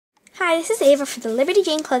Hi, this is Ava for the Liberty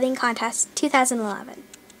Jane Clothing Contest 2011.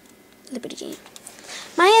 Liberty Jane.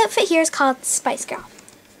 My outfit here is called Spice Girl.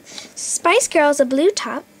 Spice Girl is a blue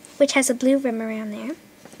top, which has a blue rim around there.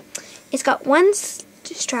 It's got one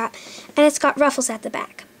strap, and it's got ruffles at the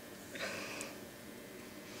back.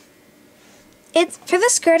 For the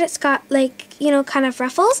skirt, it's got kind of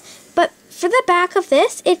ruffles, but for the back of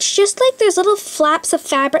this, it's just like there's little flaps of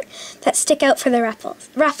fabric that stick out for the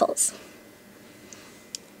ruffles.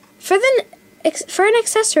 For an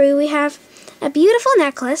accessory, we have a beautiful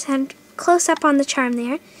necklace, and close up on the charm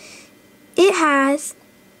there, it has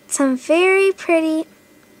some very pretty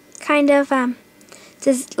kind of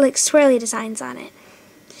swirly designs on it.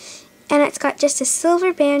 And it's got just a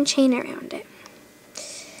silver band chain around it.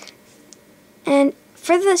 And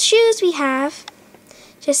for the shoes, we have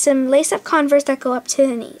just some lace-up Converse that go up to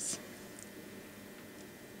the knees.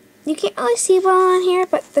 You can't really see well on here,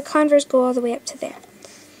 but the Converse go all the way up to there.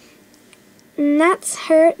 And that's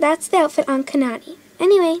the outfit on Kanani.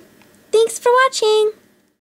 Anyway, thanks for watching!